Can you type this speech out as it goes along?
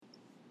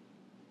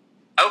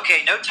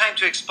Okay, no time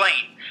to explain.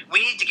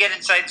 We need to get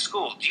inside the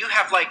school. Do you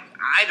have, like,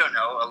 I don't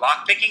know, a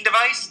lock-picking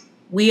device?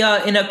 We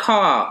are in a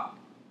car.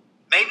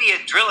 Maybe a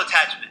drill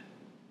attachment.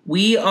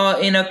 We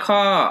are in a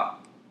car.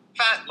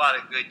 Fat lot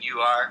of good you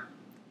are.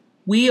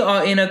 We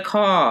are in a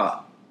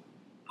car.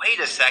 Wait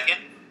a second.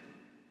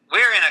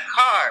 We're in a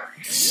car.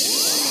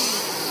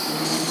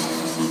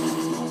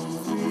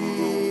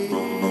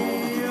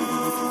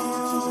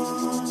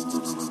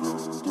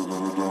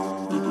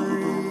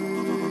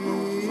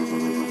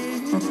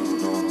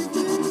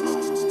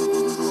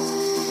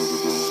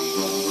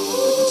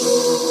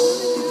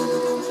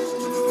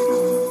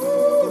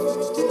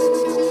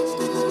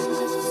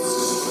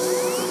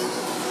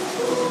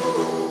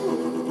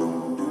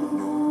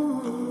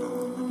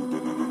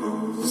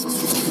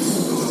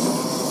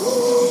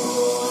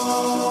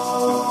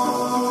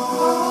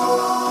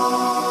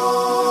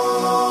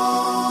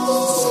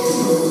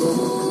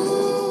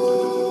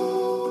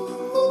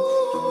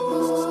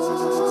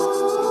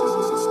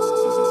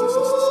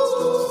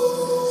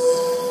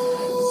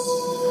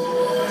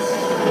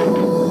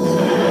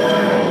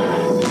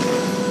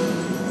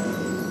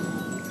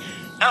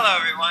 Hello,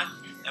 everyone,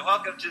 and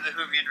welcome to the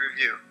Whovian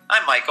Review.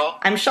 I'm Michael.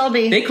 I'm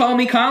Shelby. They call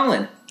me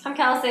Colin. I'm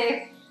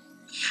Kelsey.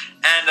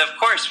 And, of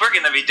course, we're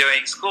going to be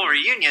doing school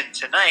reunion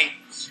tonight.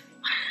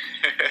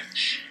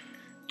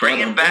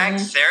 Bringing back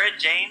Sarah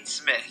Jane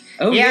Smith.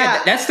 Oh,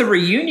 yeah. That's the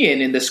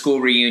reunion in the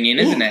school reunion,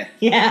 isn't it?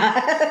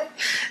 Yeah.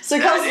 So,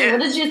 That Kelsey, is.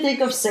 what did you think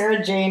of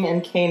Sarah Jane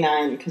and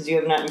K9? Because you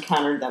have not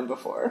encountered them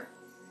before.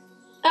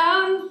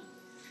 I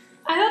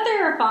thought they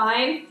were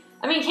fine.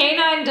 I mean,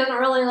 K9 doesn't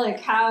really,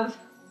 have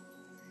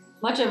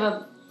much of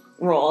a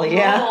Roll,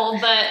 yeah. role,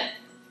 but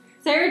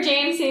Sarah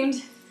Jane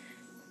seemed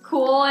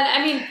cool. And,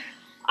 I mean,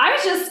 I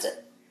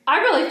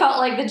really felt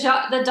like the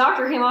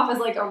doctor came off as,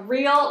 a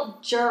real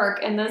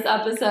jerk in this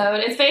episode.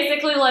 It's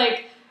basically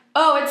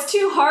it's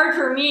too hard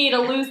for me to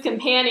lose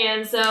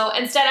companions, so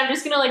instead I'm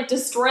just gonna,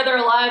 destroy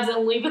their lives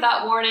and leave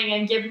without warning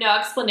and give no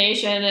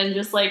explanation and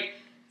just,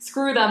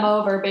 screw them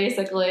over,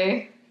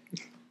 basically.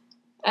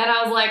 And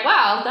I was like,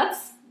 wow,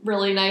 that's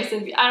really nice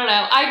of you. I don't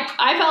know.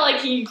 I felt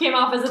like he came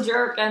off as a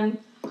jerk, and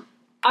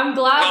I'm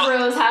glad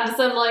Rose had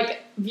some,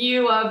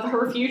 view of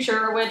her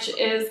future, which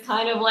is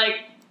kind of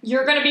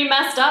you're going to be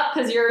messed up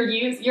because you're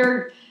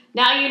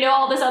now you know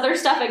all this other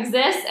stuff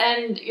exists,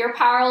 and you're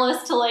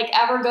powerless to,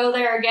 ever go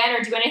there again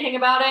or do anything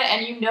about it,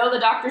 and you know the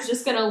doctor's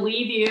just going to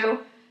leave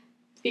you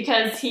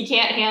because he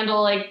can't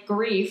handle,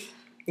 grief.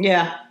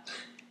 Yeah.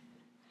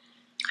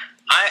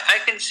 I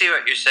can see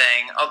what you're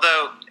saying,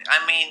 although, I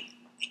mean,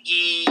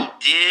 he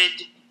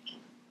had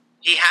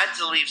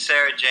to leave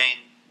Sarah Jane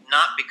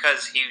not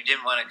because he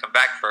didn't want to come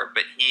back for her,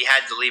 but he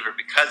had to leave her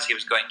because he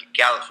was going to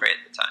Gallifrey at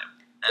the time.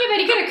 Yeah, but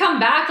he could have come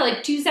back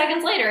 2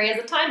 seconds later. He has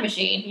a time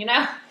machine, you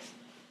know?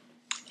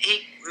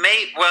 He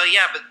may,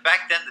 but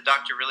back then the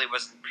doctor really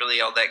wasn't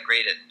really all that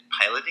great at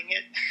piloting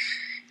it,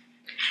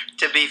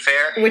 to be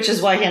fair. Which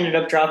is why he ended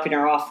up dropping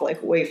her off,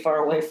 way far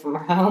away from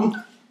her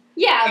home.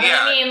 Yeah, but Yeah.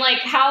 I mean,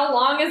 how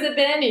long has it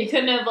been? He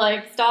couldn't have,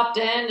 stopped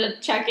in to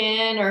check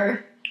in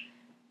or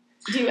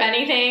do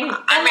anything.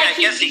 I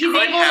guess he he's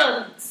could able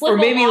have. to slip Or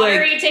maybe, a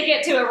lottery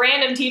ticket to a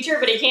random teacher,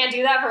 but he can't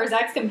do that for his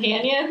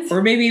ex-companions.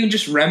 Or maybe even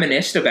just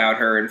reminisced about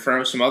her in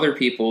front of some other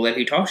people that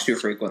he talks to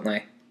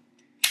frequently.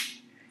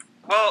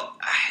 Well,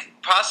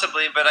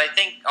 possibly, but I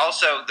think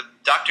also the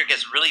doctor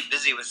gets really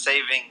busy with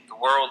saving the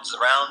worlds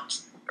around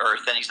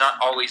Earth, and he's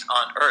not always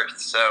on Earth.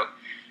 So,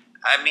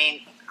 I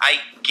mean, I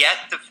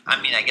get the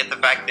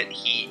fact that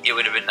it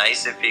would have been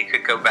nice if he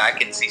could go back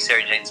and see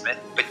Sarah Jane Smith,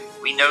 but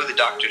we know the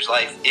doctor's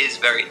life is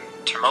very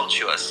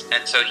tumultuous,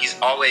 and so he's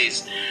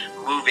always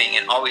moving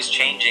and always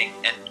changing,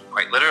 and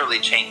quite literally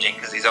changing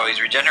because he's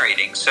always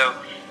regenerating. So,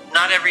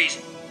 not every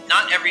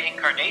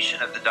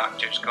incarnation of the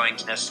doctor is going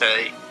to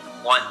necessarily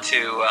want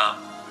to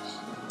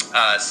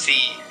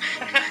see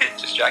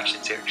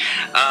distractions here.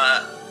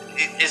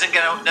 Isn't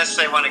going to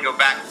necessarily want to go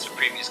back to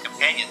previous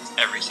companions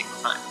every single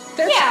time.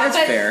 That's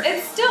but fair.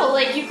 it's still,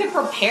 you could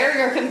prepare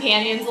your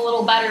companions a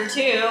little better,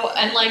 too,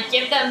 and,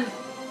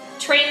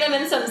 train them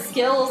in some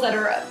skills that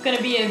are going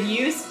to be of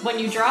use when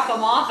you drop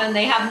them off and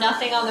they have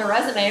nothing on their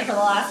resume for the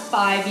last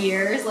 5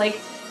 years.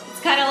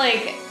 It's kind of,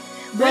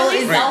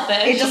 really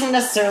selfish. It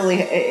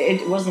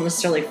wasn't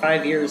necessarily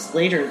 5 years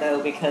later, though,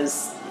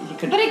 because he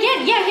could... But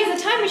again, yeah, he has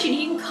a time machine.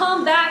 He can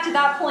come back to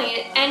that point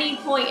at any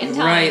point in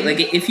time. Right,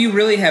 if you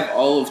really have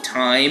all of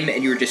time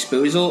at your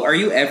disposal, are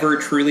you ever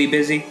truly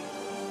busy?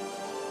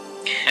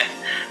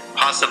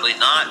 Possibly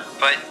not,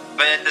 but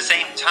at the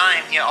same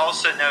time, he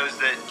also knows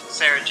that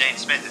Sarah Jane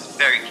Smith is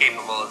very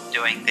capable of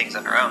doing things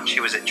on her own.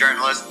 She was a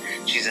journalist,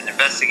 she's an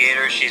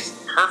investigator, she's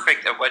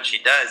perfect at what she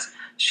does.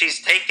 She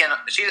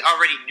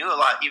already knew a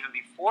lot even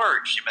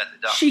before she met the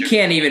doctor. She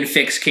can't even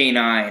fix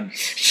K9.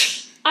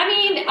 I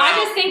mean, I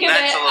just think of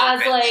it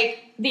as,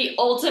 the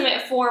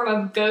ultimate form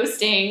of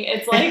ghosting.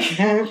 It's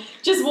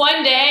just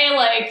one day,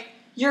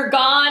 you're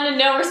gone and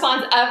no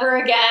response ever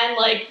again.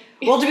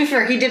 Well, to be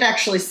fair, he did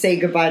actually say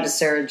goodbye to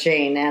Sarah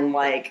Jane and,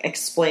 like,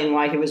 explain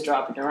why he was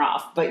dropping her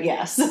off, but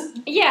yes.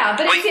 Yeah,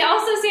 but it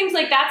also seems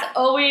like that's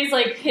always,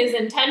 like, his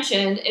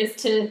intention is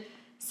to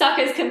suck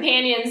his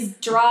companions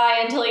dry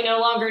until he no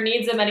longer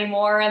needs them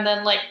anymore and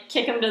then, like,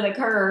 kick them to the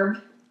curb.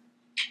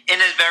 In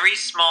a very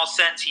small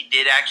sense, he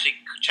did actually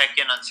check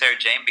in on Sarah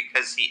Jane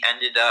because he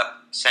ended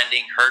up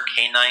sending her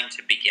canine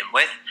to begin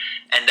with,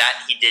 and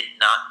that he did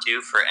not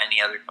do for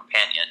any other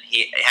companion.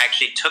 He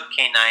actually took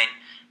canine,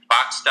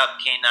 boxed up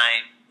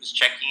canine, was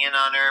checking in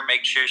on her,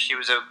 make sure she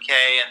was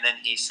okay, and then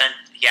he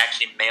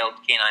actually mailed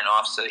canine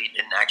off so he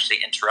didn't actually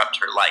interrupt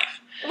her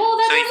life. Well,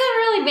 that doesn't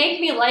really make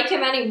me like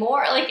him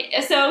anymore. Like,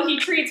 so he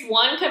treats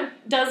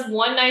does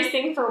one nice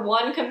thing for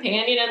one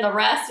companion, and the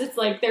rest, it's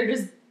like they're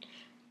just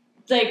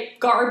like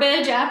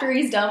garbage after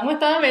he's done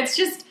with them. It's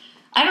just,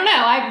 I don't know.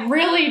 I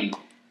really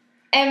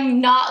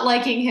am not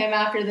liking him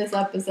after this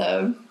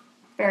episode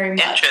very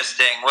much.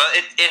 Interesting. Well,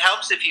 it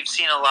helps if you've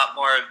seen a lot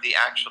more of the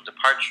actual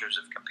departures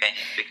of companions.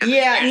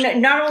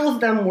 Because not all of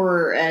them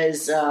were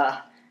as,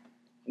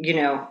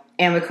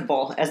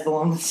 amicable as the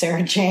one with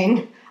Sarah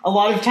Jane. A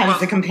lot of times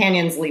the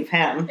companions leave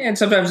him. And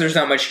sometimes there's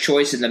not much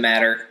choice in the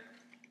matter.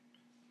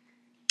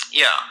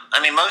 Yeah.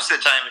 I mean, most of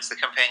the time it's the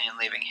companion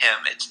leaving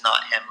him. It's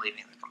not him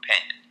leaving the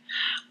companion.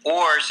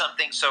 Or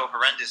something so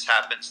horrendous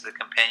happens to the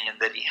companion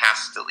that he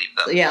has to leave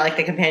them. Yeah, like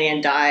the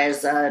companion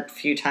dies a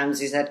few times.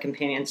 He's had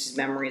companions whose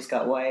memories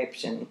got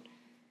wiped and,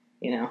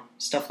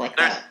 stuff like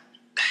that.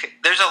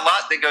 There's a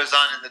lot that goes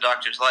on in the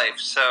Doctor's life,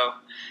 so,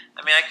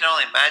 I mean, I can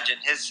only imagine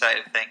his side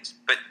of things.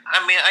 But,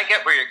 I mean, I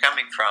get where you're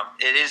coming from.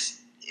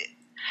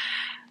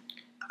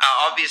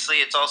 Obviously,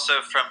 it's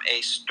also from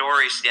a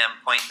story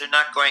standpoint. They're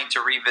not going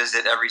to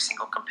revisit every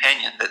single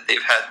companion that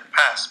they've had in the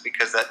past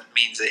because that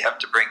means they have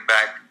to bring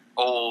back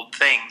old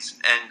things,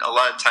 and a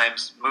lot of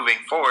times moving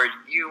forward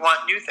you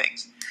want new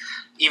things,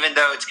 even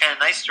though it's kind of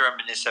nice to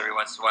reminisce every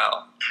once in a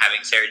while.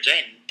 Having Sarah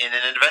Jane in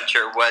an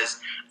adventure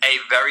was a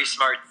very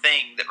smart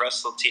thing that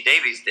Russell T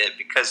Davies did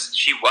because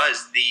she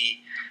was the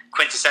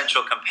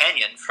quintessential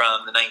companion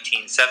from the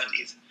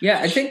 1970s. Yeah,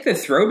 I think the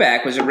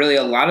throwback was really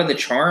a lot of the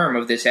charm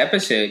of this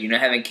episode,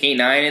 having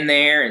K9 in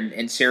there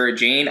and Sarah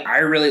Jane I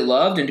really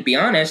loved, and to be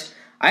honest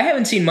I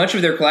haven't seen much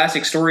of their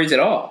classic stories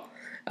at all.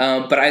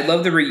 But I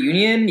love the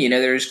reunion.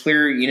 There's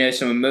clear,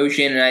 some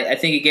emotion, and I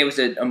think it gave us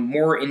a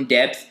more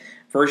in-depth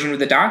version of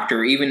the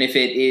Doctor, even if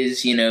it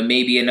is,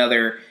 maybe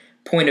another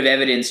point of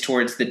evidence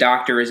towards the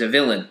Doctor as a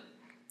villain.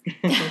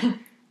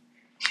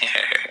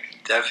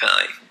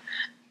 Definitely.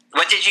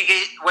 What did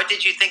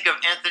you think of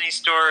Anthony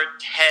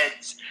Stewart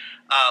Head's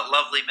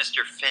lovely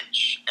Mr.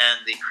 Finch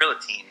and the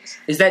Krillitines?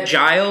 Is that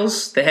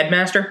Giles, the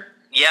headmaster?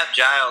 Yep,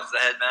 Giles, the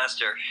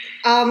headmaster.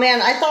 Oh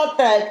man, I thought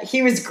that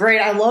he was great.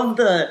 I love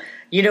the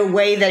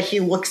way that he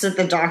looks at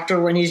the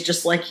Doctor when he's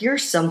just like, you're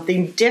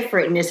something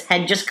different, and his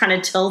head just kind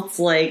of tilts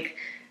like,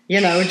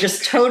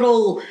 just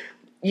total,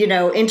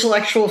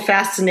 intellectual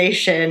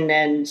fascination,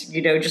 and,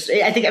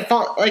 I think it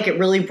felt like it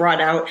really brought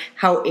out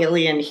how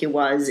alien he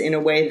was in a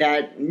way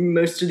that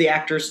most of the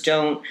actors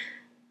don't,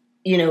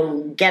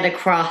 get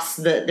across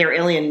their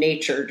alien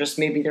nature, just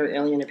maybe their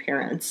alien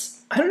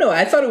appearance. I don't know,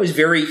 I thought it was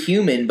very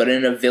human, but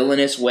in a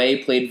villainous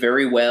way, played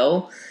very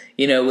well,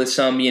 with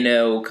some,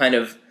 kind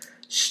of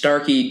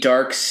snarky,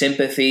 dark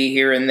sympathy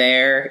here and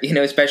there,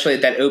 especially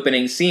at that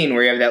opening scene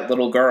where you have that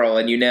little girl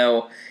and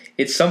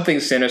it's something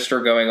sinister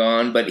going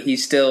on, but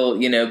he's still,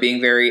 being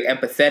very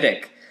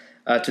empathetic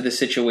to the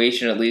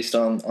situation, at least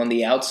on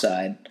the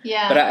outside.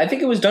 Yeah. But I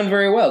think it was done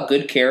very well.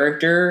 Good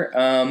character,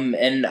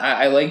 and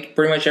I liked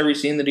pretty much every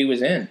scene that he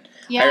was in.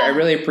 Yeah. I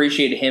really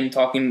appreciated him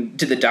talking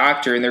to the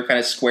Doctor, and they're kind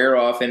of square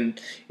off in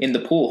the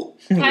pool.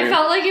 I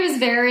felt like it was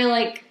very,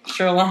 like,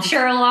 Sherlock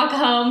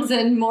Holmes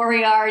and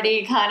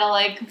Moriarty kind of,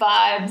 like,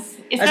 vibes.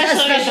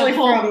 Especially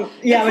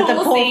with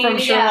the pull from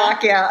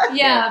Sherlock,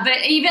 Yeah,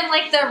 but even,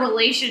 like, the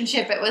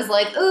relationship, it was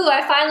like, ooh,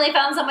 I finally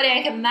found somebody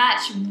I can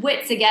match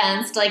wits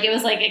against. Like, it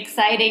was, like,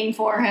 exciting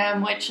for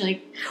him, which,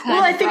 like,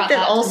 I think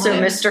that also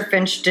Mr.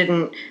 Finch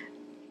didn't,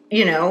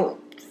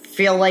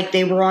 feel like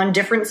they were on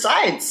different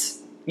sides.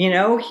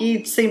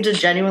 He seemed to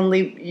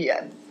genuinely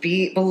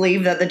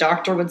believe that the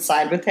Doctor would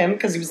side with him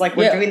because he was like,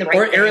 we're doing the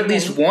right thing. Or at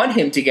least want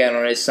him to get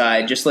on his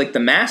side, just like the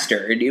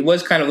Master. It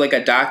was kind of like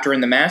a Doctor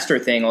and the Master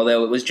thing,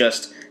 although it was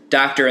just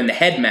Doctor and the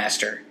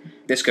Headmaster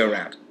this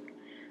go-round.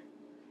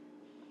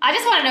 I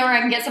just want to know where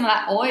I can get some of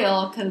that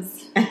oil,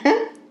 because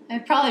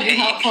it'd probably be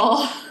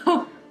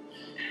helpful.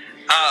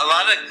 A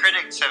lot of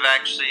critics have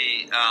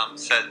actually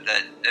said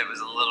that it was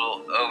a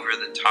little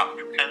over-the-top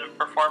kind of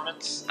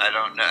performance. I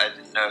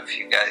didn't know if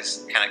you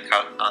guys kind of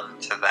caught on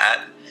to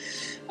that.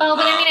 Well,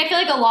 but I feel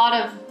like a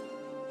lot of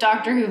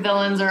Doctor Who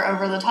villains are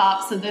over the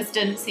top, so this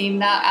didn't seem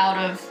that out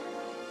of...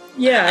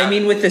 Yeah,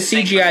 with the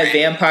CGI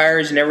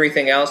vampires and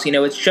everything else,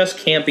 it's just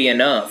campy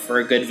enough for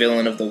a good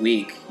villain of the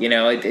week.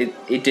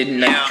 It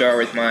didn't jar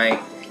with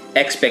my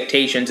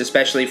expectations,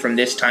 especially from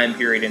this time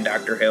period in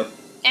Doctor Who.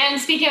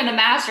 And speaking of the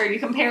Master, you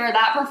compare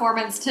that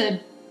performance to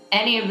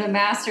any of the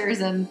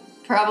Masters, and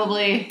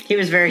probably. He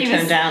was very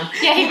toned down.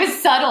 Yeah, he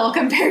was subtle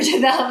compared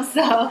to them,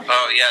 so.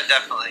 Oh, yeah,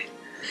 definitely.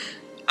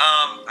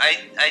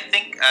 I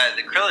think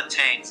the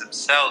Krillitanes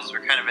themselves were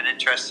kind of an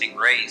interesting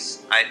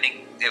race. I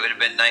think it would have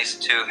been nice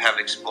to have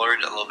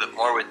explored a little bit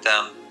more with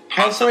them.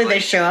 Hopefully they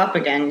show up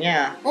again,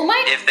 yeah. Well,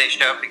 if they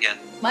show up again.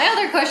 My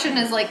other question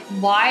is, like,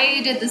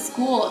 why did the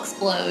school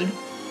explode?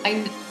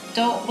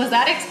 Was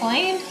that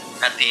explained?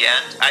 At the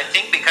end, I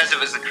think because it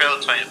was the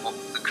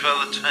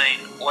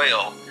Krillitane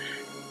oil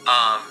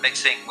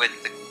mixing with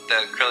the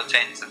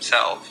Krillitanes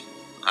themselves.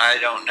 I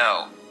don't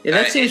know. Yeah,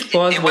 that seems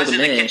plausible it was to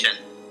in me. the kitchen.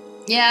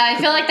 Yeah,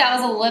 I feel like that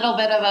was a little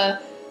bit of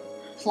a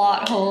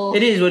plot hole.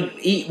 It is.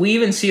 We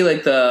even see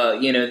like the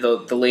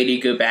lady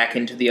go back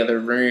into the other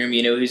room,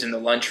 who's in the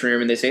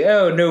lunchroom, and they say,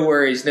 "Oh, no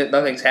worries,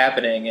 nothing's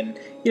happening." And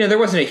there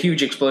wasn't a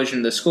huge explosion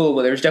in the school,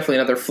 but there was definitely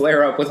another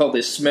flare up with all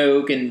this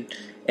smoke and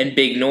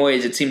big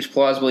noise. It seems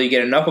plausible you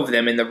get enough of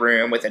them in the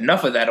room with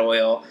enough of that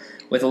oil,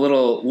 with a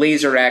little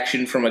laser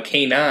action from a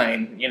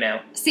K9.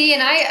 See,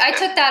 and I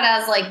took that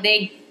as like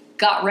they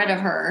got rid of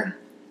her.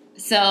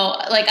 So,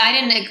 like, I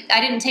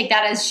didn't take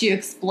that as she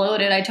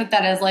exploded. I took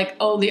that as, like,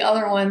 the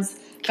other ones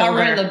got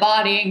rid of the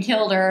body and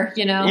killed her,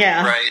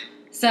 Yeah. Right.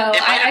 So,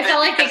 I felt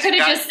like they could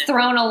have just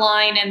thrown a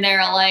line in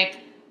there, like,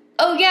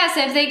 oh, yes,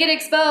 if they get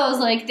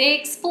exposed, like, they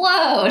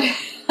explode,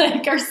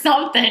 like, or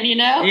something,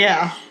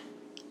 Yeah.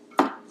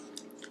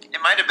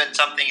 It might have been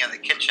something in the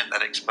kitchen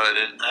that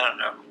exploded. I don't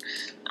know.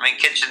 I mean,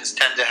 kitchens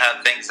tend to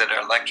have things that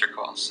are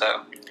electrical,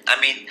 so, I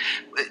mean...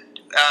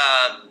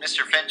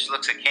 Mr. Finch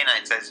looks at K9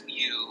 and says,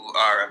 "You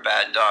are a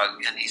bad dog,"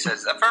 and he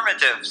says,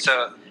 "Affirmative."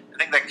 So I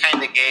think that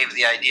kind of gave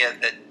the idea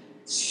that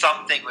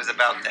something was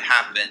about to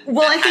happen.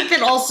 Well, I think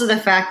that also the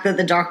fact that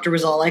the doctor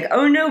was all like,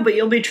 "Oh no, but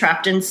you'll be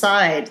trapped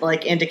inside,"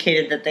 like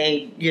indicated that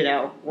they,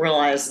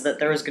 realized that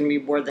there was going to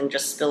be more than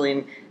just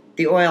spilling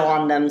the oil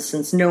on them,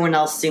 since no one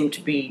else seemed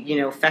to be,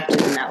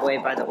 affected in that way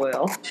by the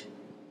oil.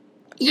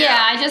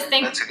 Yeah, I just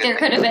think there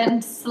could have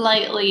been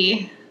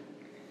slightly...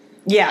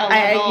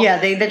 Yeah,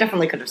 they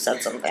definitely could have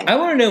said something. I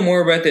want to know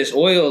more about this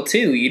oil,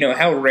 too.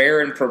 How rare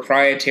and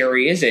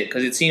proprietary is it?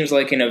 Because it seems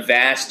like in a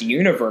vast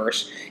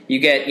universe, you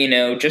get,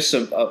 just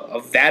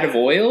a vat of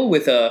oil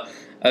with a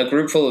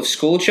group full of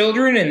school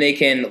children, and they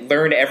can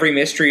learn every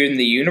mystery in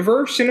the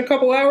universe in a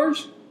couple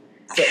hours?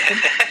 So,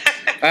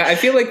 I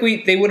feel like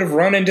they would have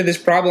run into this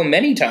problem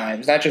many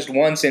times, not just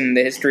once in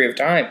the history of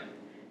time.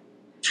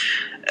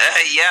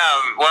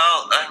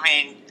 Well, I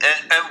mean,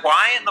 and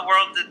why in the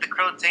world did the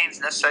Krillitanes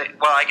necessarily...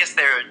 Well, I guess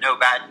they're a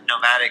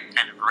nomadic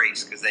kind of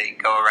race, because they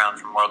go around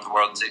from world to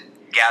world to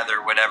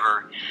gather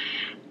whatever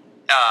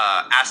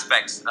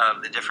aspects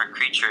of the different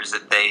creatures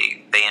that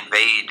they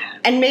invade.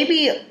 And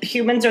maybe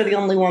humans are the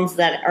only ones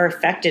that are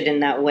affected in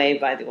that way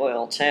by the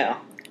oil, too.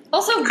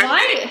 Also,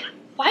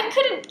 why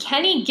couldn't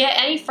Kenny get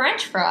any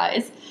French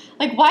fries?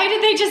 Like, why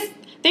did they just...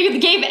 They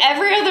gave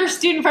every other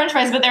student French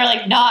fries, but they're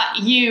like, not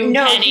you,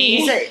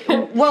 Kenny.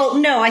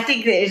 I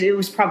think that it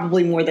was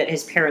probably more that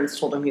his parents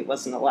told him he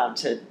wasn't allowed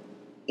to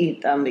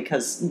eat them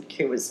because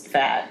he was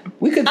fat.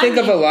 We could think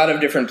of a lot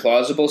of different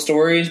plausible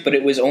stories, but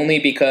it was only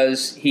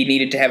because he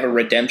needed to have a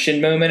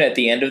redemption moment at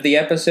the end of the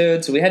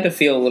episode, so we had to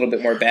feel a little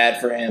bit more bad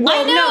for him.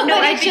 Well,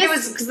 I think it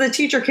was because the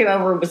teacher came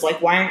over and was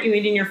like, "Why aren't you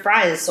eating your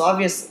fries?" So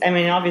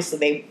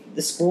obviously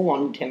the school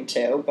wanted him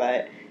to,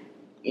 but...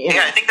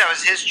 Yeah, I think that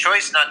was his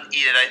choice not to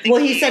eat it. I think.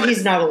 Well, he said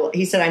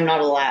he said I'm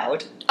not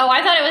allowed. Oh,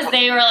 I thought it was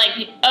they were like,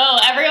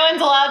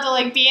 everyone's allowed to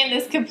like be in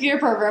this computer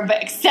program,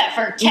 but except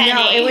for Kenny.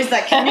 No, it was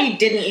that Kenny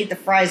didn't eat the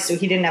fries, so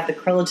he didn't have the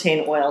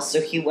Krillitane oil, so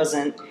he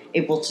wasn't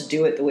able to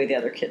do it the way the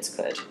other kids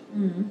could.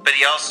 Mm-hmm. But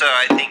he also,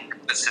 I think,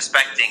 was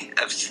suspecting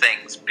of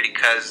things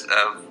because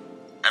of.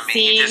 I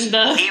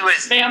mean, he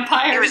was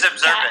vampire. He was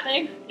observant.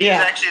 Thing. He was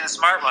actually the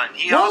smart one.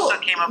 He also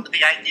came up with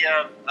the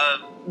idea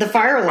of the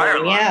fire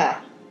alarm.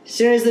 Yeah. As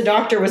soon as the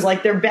doctor was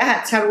like, "They're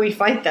bats, how do we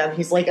fight them?"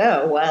 He's like,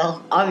 "Oh,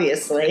 well,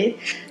 obviously."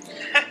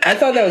 I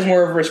thought that was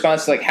more of a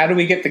response to, like, how do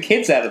we get the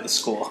kids out of the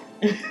school?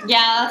 Yeah,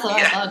 that's what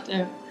I thought,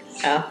 too.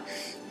 Oh.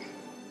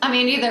 I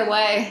mean, either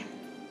way,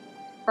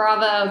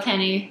 bravo,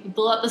 Kenny. You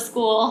blew up the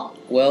school.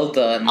 Well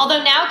done.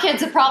 Although now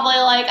kids are probably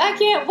like, I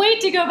can't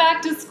wait to go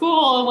back to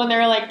school when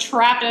they're, like,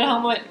 trapped at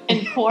home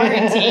in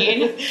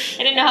quarantine. I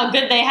didn't know how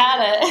good they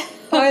had it.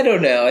 I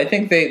don't know. I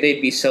think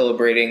they'd be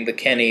celebrating the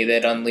Kenny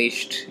that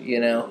unleashed,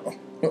 a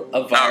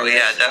virus. Oh,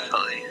 yeah,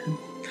 definitely.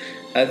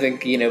 I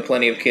think,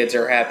 plenty of kids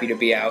are happy to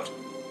be out.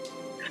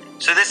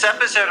 So this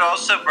episode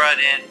also brought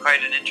in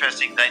quite an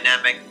interesting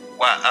dynamic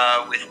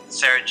with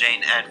Sarah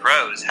Jane and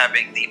Rose,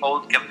 having the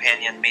old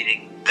companion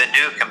meeting the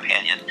new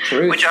companion,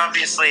 which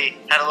obviously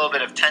had a little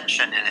bit of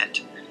tension in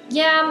it.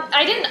 Yeah,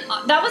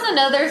 that was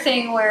another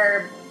thing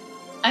where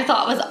I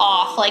thought was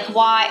off. Like,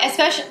 why,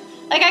 especially,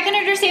 like, I can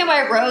understand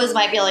why Rose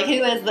might be like,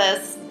 who is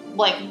this,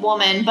 like,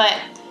 woman? But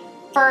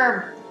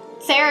for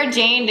Sarah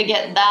Jane to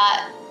get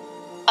that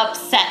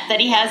upset that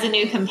he has a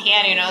new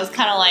companion, I was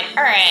kind of like,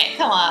 all right,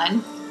 come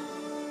on.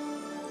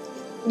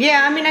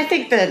 Yeah, I mean, I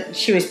think that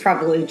she was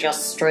probably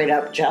just straight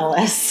up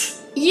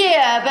jealous.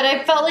 Yeah, but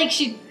I felt like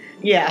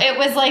Yeah. it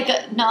was like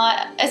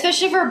not,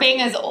 especially for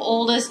being as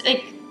old as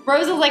like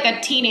Rose is like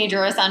a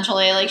teenager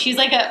essentially. Like she's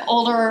like an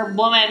older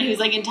woman who's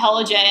like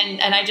intelligent,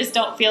 and I just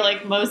don't feel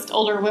like most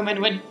older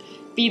women would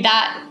be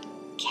that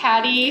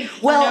catty.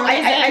 Well, no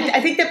reason. I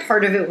think that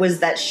part of it was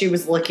that she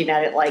was looking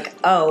at it like,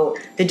 oh,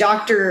 the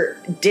doctor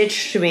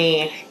ditched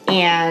me,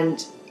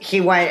 and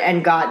he went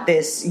and got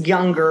this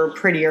younger,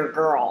 prettier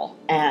girl,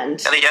 and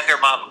a younger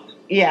mom.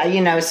 yeah,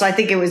 you know. So I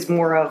think it was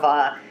more of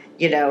a,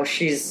 you know,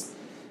 she's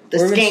the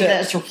Or even skank so-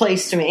 that's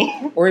replaced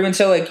me. Or even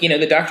so, like, you know,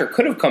 the doctor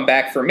could have come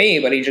back for me,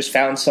 but he just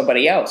found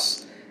somebody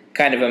else.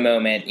 Kind of a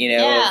moment, you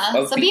know. Yeah,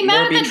 of so be mad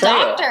more at the betrayal.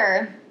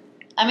 doctor.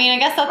 I mean, I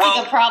guess that's Well,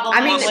 like a problem.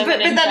 I mean, with but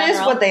women in that is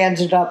general. what they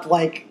ended up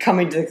like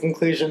coming to the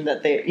conclusion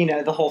that they, you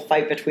know, the whole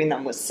fight between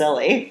them was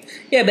silly.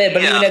 Yeah, but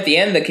Yeah. even at the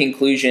end, the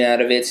conclusion out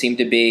of it seemed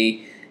to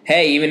be,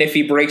 hey, even if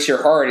he breaks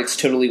your heart, it's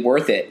totally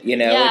worth it. You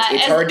know, Yeah,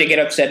 it's and- hard to get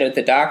upset at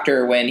the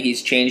doctor when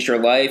he's changed your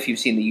life. You've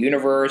seen the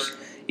universe.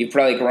 You've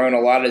probably grown a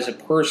lot as a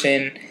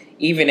person,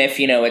 even if,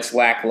 you know, it's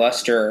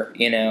lackluster,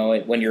 you know,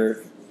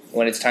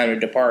 when it's time to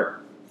depart.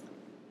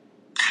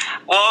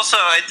 Well, also,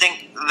 I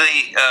think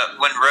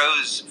when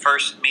Rose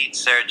first meets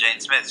Sarah Jane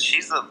Smith,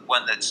 she's the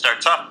one that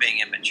starts off being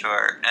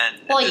immature and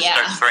Well, just yeah.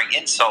 starts throwing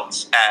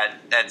insults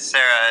at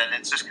Sarah, and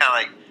it's just kind of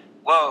like,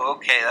 whoa,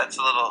 okay, that's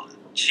a little.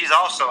 She's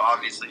also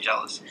obviously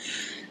jealous.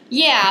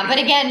 Yeah, but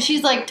again,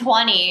 she's like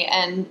 20,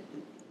 and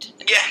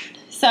Yeah,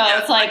 so Yeah.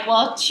 it's like,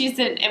 well, she's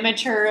an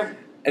immature.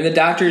 And the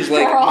doctor's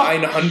like Girl.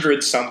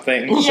 900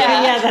 something.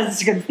 Yeah. yeah,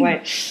 that's a good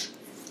point.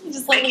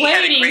 Just like, Mickey had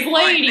a ladies, great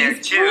line there,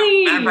 ladies, too.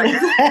 please. Remember?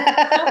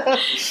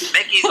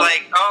 Mickey's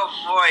like, oh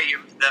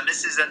boy, the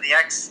missus and the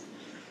ex.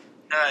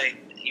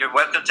 You're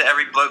welcome to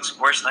every bloke's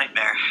worst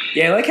nightmare.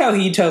 Yeah, I like how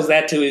he tells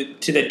that to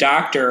the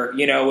doctor,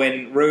 you know,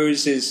 when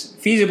Rose is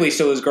feasibly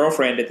still his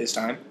girlfriend at this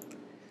time.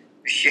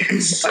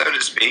 So to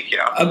speak,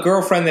 yeah. A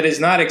girlfriend that is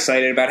not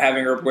excited about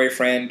having her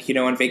boyfriend, you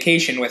know, on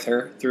vacation with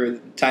her through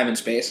time and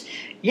space.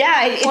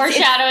 Yeah, it's,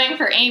 Foreshadowing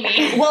for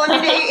Amy. well,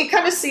 I mean, it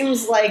kind of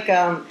seems like,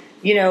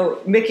 you know,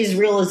 Mickey's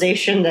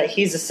realization that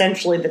he's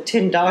essentially the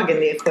tin dog in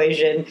the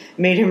equation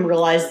made him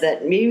realize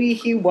that maybe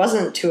he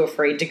wasn't too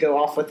afraid to go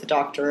off with the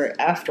doctor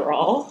after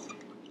all.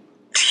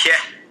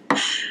 Yeah.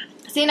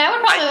 See, and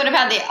I would have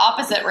had the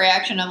opposite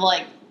reaction of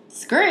like,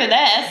 screw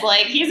this.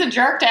 Like, he's a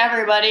jerk to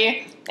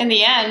everybody in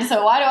the end,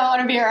 so why do I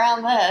want to be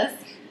around this?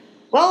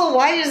 Well,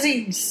 why is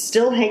he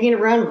still hanging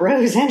around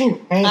Rose anyway?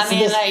 I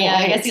mean, yeah,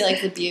 I guess he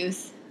likes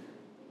abuse.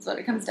 That's what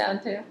it comes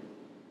down to.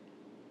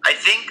 I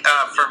think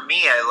for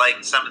me, I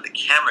liked some of the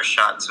camera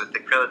shots with the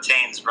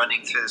Krillitanes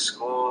running through the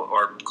school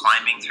or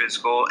climbing through the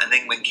school, and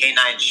then when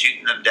K9's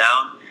shooting them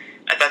down,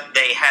 I thought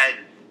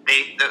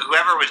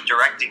whoever was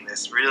directing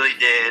this really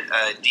did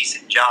a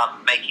decent job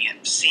making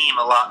it seem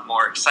a lot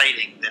more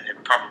exciting than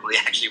it probably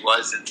actually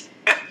was.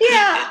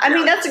 Yeah, I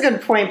mean, that's a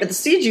good point, but the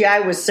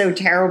CGI was so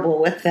terrible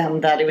with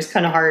them that it was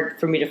kind of hard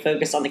for me to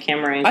focus on the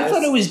camera angles. I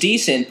thought it was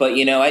decent, but,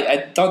 you know,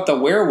 I thought the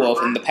werewolf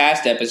in the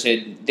past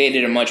episode, they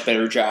did a much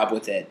better job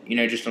with it, you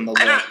know, just on the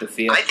look, the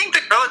feel. I think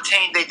the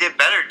Krillitane they did a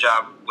better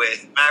job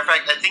with. Matter of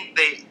fact, I think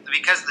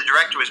because the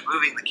director was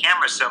moving the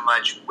camera so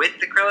much with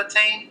the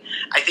Krillitane,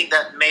 I think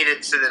that made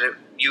it so that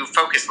you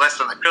focus less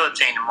on the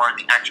Krillitane and more on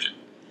the action.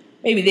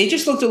 Maybe they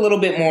just looked a little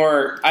bit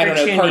more, I don't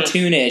know, Cartoony.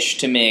 cartoonish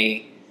to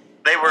me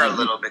They were a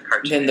little bit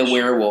cartoonish. than the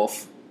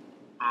werewolf.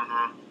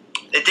 Mm-hmm.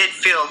 It did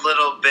feel a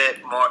little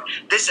bit more.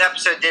 This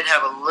episode did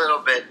have a little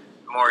bit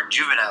more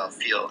juvenile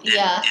feel in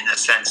a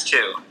sense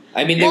too.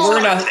 I mean,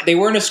 Well- they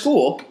were in a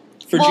school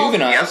for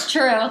juveniles.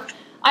 True.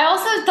 I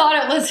also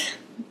thought it was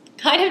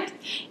kind of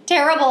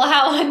terrible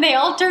how when they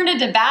all turned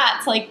into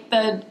bats, like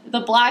the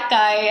black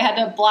guy had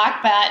a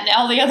black bat and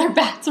all the other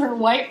bats were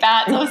white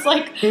bats. I was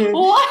like,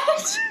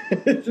 what?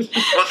 Well,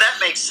 that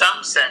makes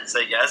some sense,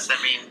 I guess.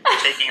 I mean,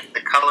 taking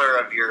the color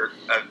of your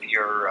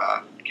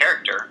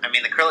character. I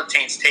mean, the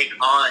Krillitanes take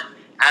on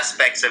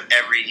aspects of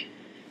every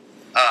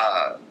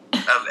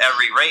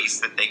race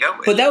that they go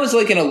with. But that was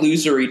like an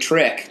illusory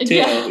trick, too.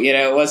 Yeah. You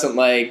know, it wasn't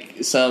like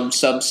some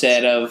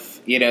subset of,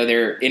 you know,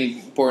 their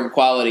important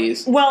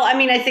qualities. Well, I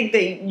mean, I think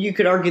that you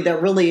could argue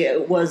that really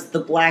it was the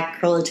black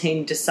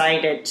Krillitane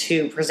decided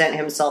to present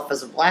himself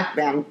as a black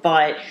man.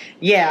 But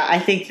yeah, I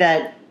think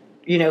that,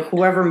 you know,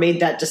 whoever made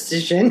that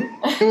decision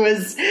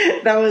was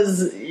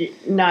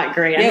not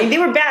great. I Yeah. mean, they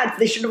were bad.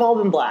 They should have all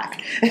been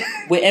black.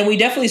 And we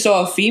definitely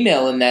saw a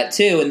female in that,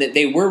 too, and that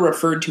they were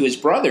referred to as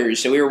brothers.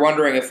 So we were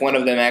wondering if one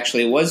of them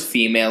actually was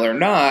female or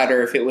not,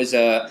 or if it was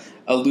an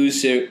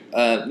illusion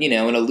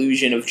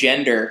of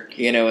gender,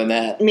 you know, in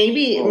that.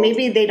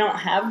 Maybe they don't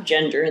have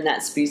gender in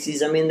that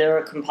species. I mean, they're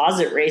a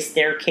composite race.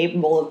 They're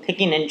capable of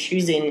picking and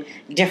choosing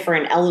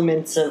different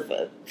elements of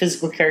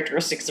physical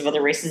characteristics of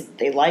other races that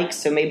they like.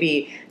 So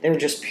maybe they're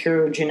just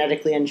pure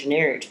genetically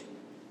engineered.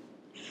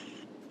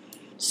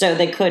 So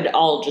they could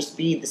all just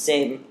be the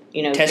same,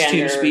 you know, Test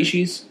gender. tube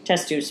species?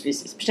 Test tube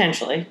species,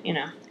 potentially, you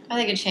know. Or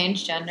they could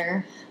change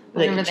gender. They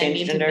Whatever could change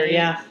need gender, to be.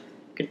 yeah.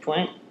 Good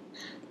point.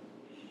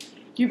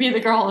 You be the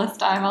girl this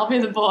time, I'll be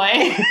the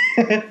boy.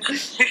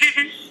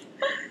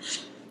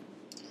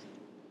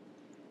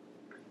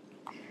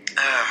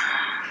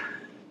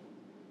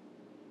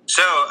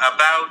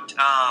 about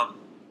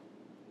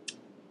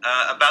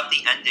the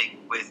ending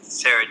with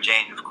Sarah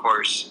Jane, of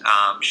course.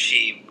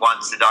 She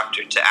wants the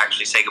Doctor to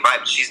actually say goodbye,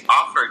 but she's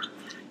offered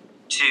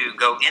to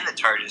go in the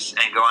TARDIS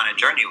and go on a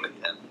journey with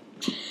him.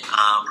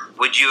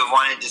 Would you have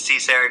wanted to see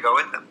Sarah go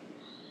with him?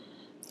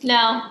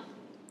 No.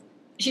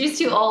 She's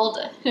too old.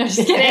 No,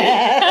 just kidding.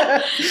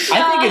 I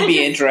think it'd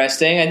be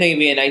interesting. I think it'd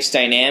be a nice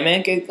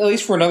dynamic, at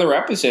least for another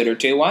episode or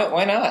two.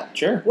 Why not?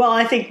 Sure. Well,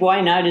 I think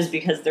why not is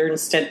because they're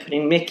instead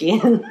putting Mickey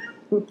in.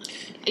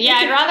 Yeah,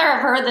 I'd rather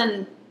have her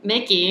than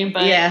Mickey,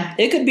 but... Yeah.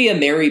 It could be a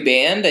merry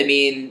band. I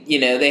mean,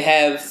 they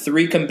have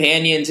 3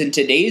 companions in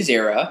today's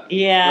era.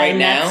 Yeah, right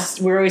now.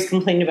 We're always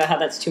complaining about how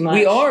that's too much.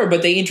 We are,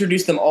 but they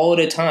introduce them all at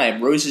a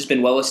time. Rose has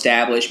been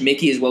well-established.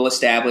 Mickey is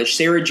well-established.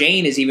 Sarah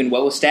Jane is even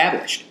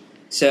well-established.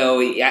 So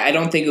I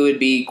don't think it would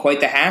be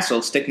quite the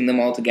hassle sticking them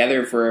all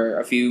together for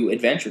a few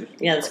adventures.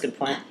 Yeah, that's a good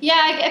point.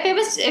 Yeah, if it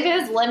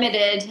was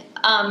limited,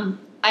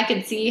 I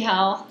could see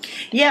how.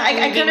 Yeah,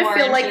 I kind of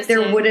feel like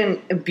there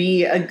wouldn't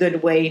be a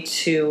good way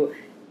to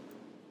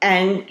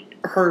end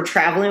her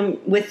traveling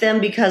with them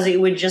because it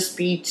would just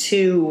be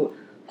too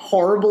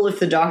horrible if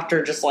the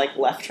Doctor just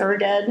left her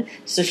dead.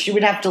 So she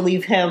would have to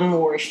leave him,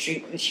 or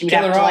she would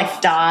have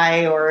to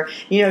die, or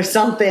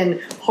something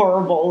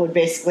horrible would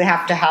basically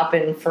have to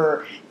happen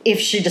for if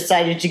she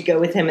decided to go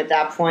with him at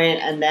that point,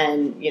 and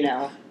then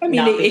I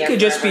mean, it could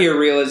just be a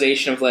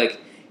realization of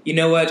you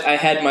know what? I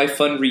had my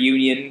fun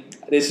reunion.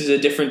 This is a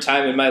different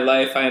time in my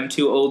life. I am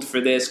too old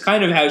for this.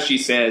 Kind of how she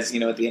says,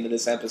 at the end of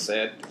this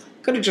episode.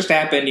 Could have just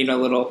happened, a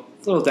little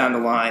down the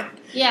line.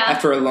 Yeah.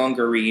 After a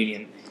longer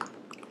reunion.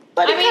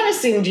 But it kind of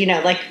seemed,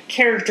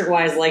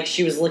 character-wise,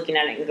 she was looking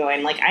at it and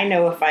going, I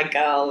know if I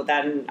go,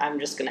 then I'm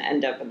just going to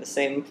end up in the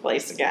same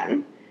place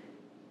again.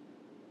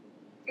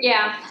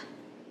 Yeah.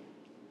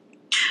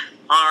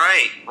 All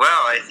right. Well,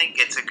 I think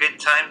it's a good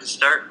time to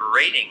start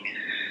rating.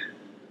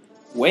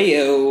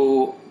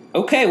 Wayo.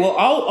 Okay, well,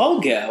 I'll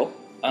go.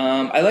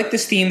 I like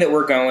this theme that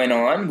we're going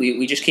on.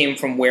 We just came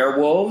from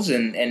werewolves,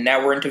 and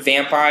now we're into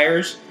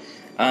vampires.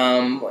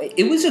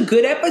 It was a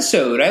good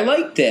episode. I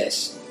liked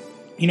this.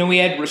 We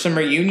had some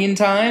reunion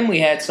time. We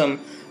had some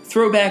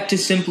throwback to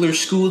simpler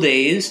school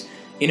days,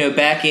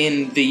 back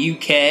in the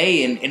UK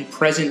and in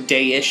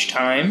present-day-ish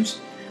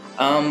times.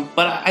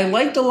 But I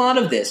liked a lot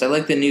of this. I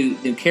liked the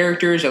new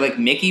characters. I liked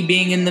Mickey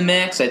being in the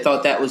mix. I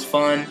thought that was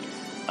fun.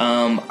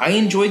 I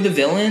enjoyed the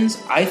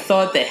villains. I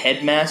thought the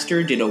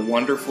Headmaster did a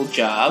wonderful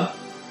job.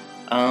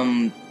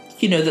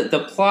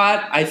 The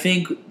plot, I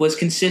think, was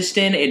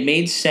consistent. It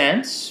made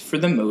sense for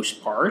the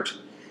most part.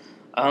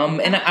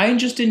 And I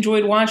just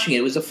enjoyed watching it.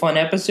 It was a fun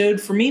episode.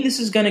 For me, this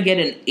is going to get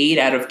an 8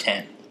 out of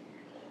 10.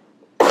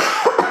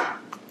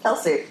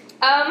 Kelsey.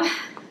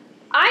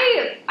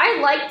 I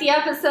liked the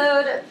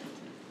episode.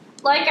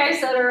 Like I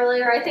said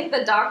earlier, I think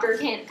the Doctor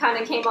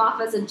kind of came off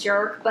as a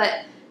jerk,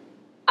 but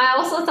I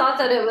also thought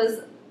that it was,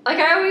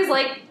 I always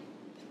like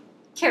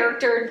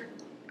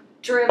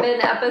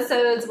character-driven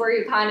episodes where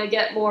you kind of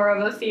get more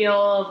of a feel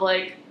of,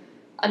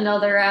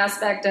 another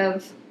aspect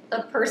of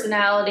a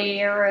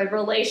personality or a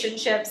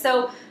relationship.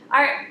 So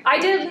I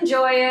did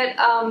enjoy it.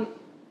 I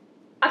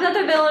thought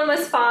the villain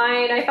was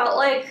fine. I felt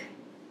like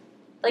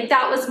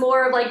that was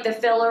more of, the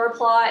filler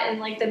plot,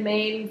 and, the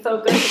main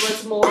focus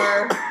was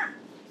more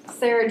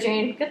Sarah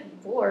Jane. Good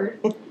Lord.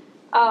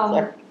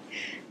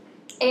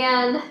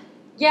 And,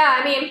 yeah,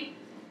 I mean,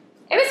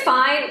 it was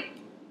fine.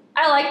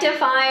 I liked it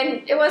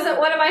fine. It wasn't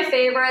one of my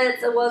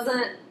favorites. It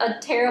wasn't a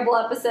terrible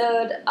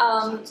episode.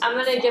 I'm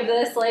going to give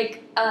this,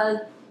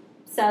 a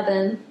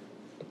 7.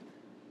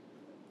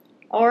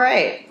 All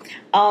right.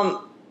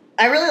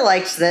 I really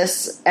liked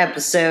this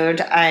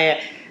episode.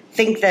 I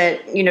think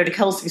that, to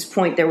Kelsey's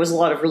point, there was a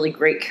lot of really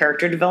great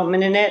character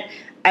development in it.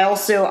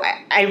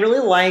 I really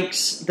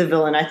liked the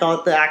villain. I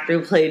thought the actor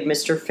who played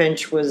Mr.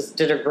 Finch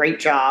did a great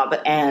job,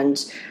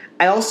 and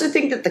I also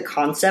think that the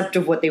concept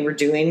of what they were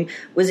doing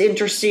was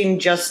interesting,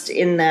 just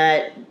in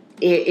that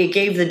it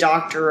gave the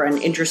Doctor an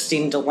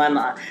interesting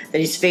dilemma that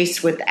he's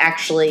faced with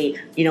actually,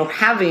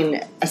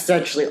 having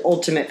essentially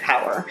ultimate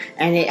power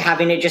and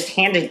having it just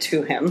handed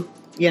to him.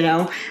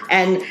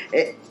 And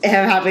him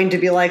having to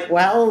be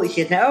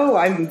well,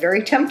 I'm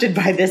very tempted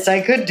by this. I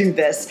could do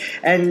this.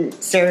 And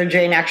Sarah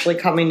Jane actually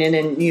coming in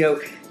and,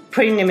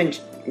 putting him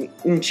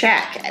in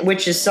check,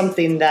 which is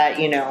something that,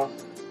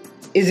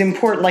 is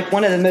important.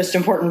 One of the most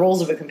important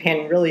roles of a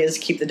companion really is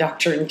to keep the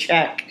Doctor in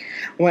check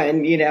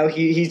when,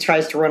 he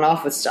tries to run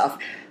off with stuff.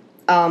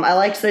 I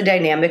liked the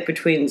dynamic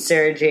between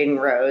Sarah Jane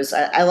and Rose.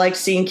 I liked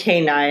seeing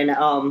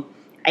K9.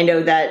 I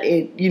know that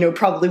it,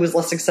 probably was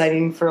less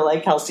exciting for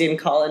Kelsey and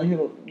Colin,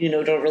 who,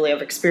 don't really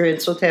have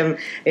experience with him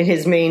in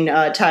his main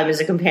time as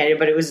a companion,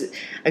 but it was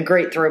a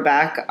great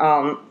throwback.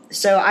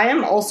 So I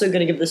am also going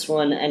to give this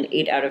one an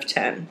 8 out of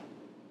 10.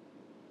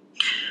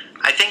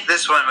 I think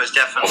this one was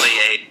definitely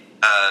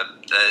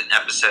an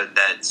episode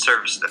that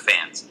serves the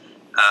fans.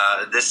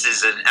 This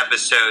is an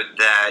episode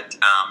that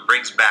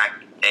brings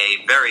back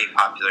a very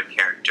popular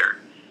character.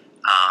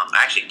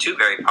 Actually, 2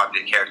 very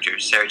popular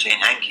characters, Sarah Jane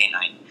and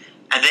K9.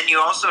 And then you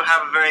also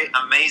have a very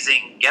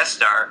amazing guest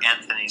star,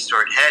 Anthony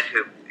Stewart Head,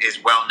 who is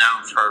well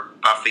known for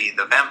Buffy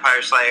the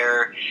Vampire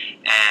Slayer,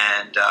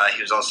 and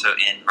he was also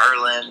in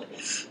Merlin.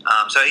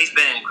 So he's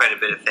been in quite a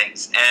bit of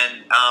things.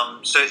 And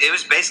so it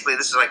was basically,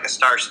 this is like a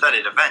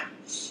star-studded event.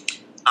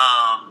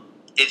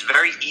 It's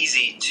very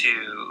easy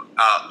to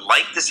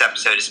like this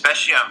episode,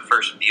 especially on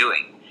first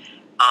viewing.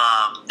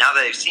 Now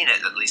that I've seen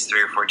it at least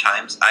 3 or 4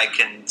 times, I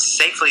can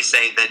safely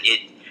say that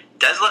it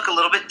does look a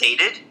little bit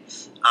dated.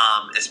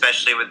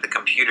 Especially with the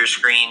computer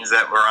screens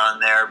that were on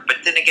there. But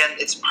then again,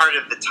 it's part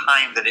of the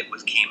time that it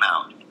came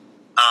out.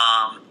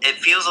 It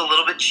feels a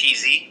little bit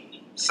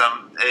cheesy.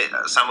 Some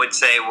would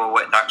say, well,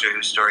 what Doctor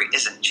Who story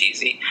isn't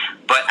cheesy?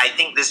 But I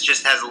think this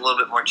just has a little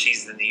bit more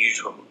cheese than the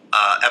usual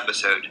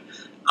episode.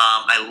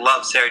 I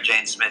love Sarah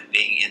Jane Smith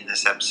being in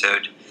this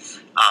episode.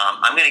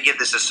 I'm going to give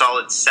this a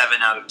solid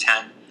 7 out of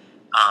 10.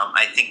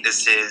 I think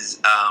this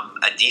is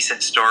a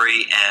decent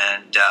story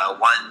and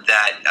one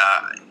that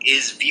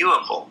is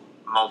viewable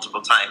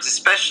multiple times,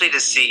 especially to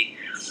see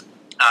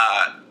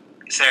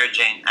Sarah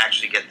Jane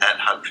actually get that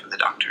hug from the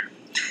Doctor.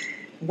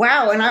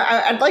 Wow, and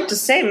I'd like to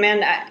say,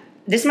 man,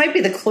 this might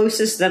be the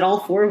closest that all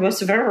 4 of us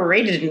have ever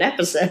rated an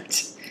episode.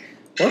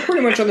 We're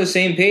pretty much on the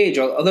same page,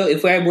 although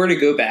if I were to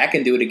go back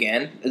and do it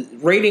again,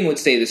 rating would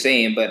stay the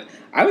same, but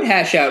I would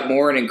hash out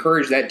more and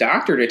encourage that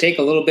Doctor to take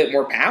a little bit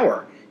more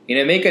power.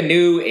 Make a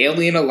new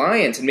alien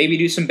alliance and maybe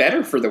do some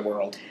better for the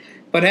world.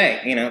 But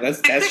hey,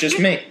 that's just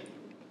me.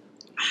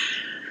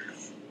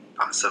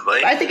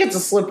 Possibly. I think it's a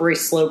slippery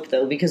slope,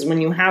 though, because when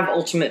you have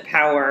ultimate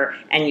power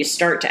and you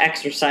start to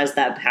exercise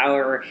that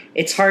power,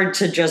 it's hard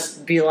to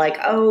just be like,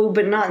 oh,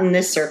 but not in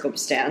this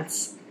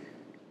circumstance.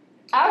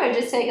 I would have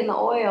just taken the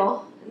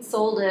oil and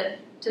sold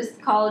it to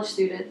college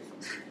students.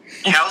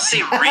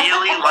 Kelsey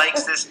really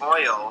likes this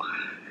oil.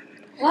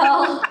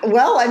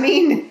 Well, I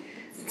mean,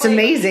 it's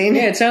amazing.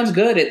 Yeah, it sounds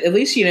good. At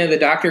least, the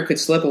Doctor could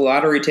slip a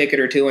lottery ticket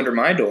or 2 under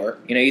my door.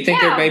 You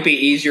think there might be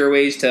easier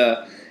ways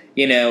to,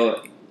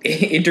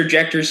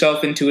 interject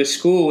yourself into a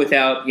school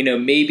without,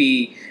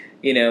 maybe,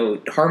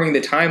 harming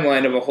the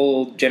timeline of a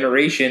whole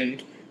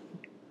generation.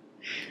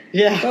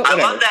 Yeah. I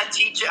love that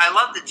teacher. I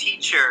love the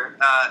teacher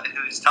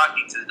who's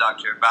talking to the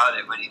Doctor about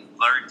it when he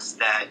learns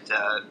that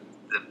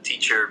the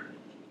teacher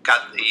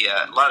got the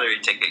lottery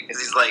ticket,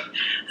 because he's like,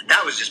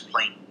 that was just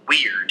plain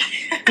weird.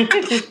 And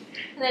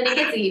then he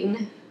gets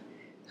eaten.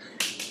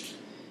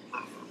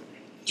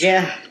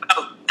 Yeah.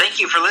 Oh, thank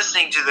you for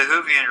listening to the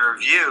Whovian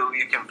Review.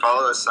 You can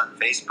follow us on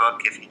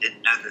Facebook if you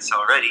didn't know this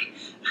already.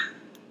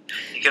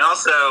 You can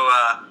also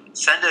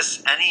send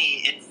us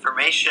any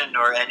information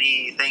or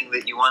anything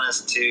that you want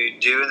us to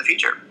do in the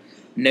future.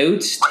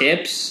 Notes,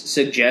 tips,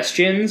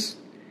 suggestions.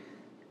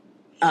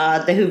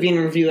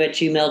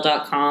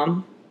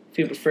 thewhovianreview@gmail.com if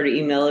you prefer to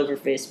email over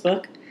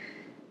Facebook.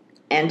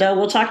 And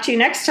we'll talk to you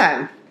next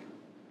time.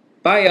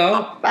 Bye,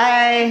 y'all.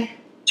 Bye.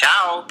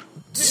 Ciao.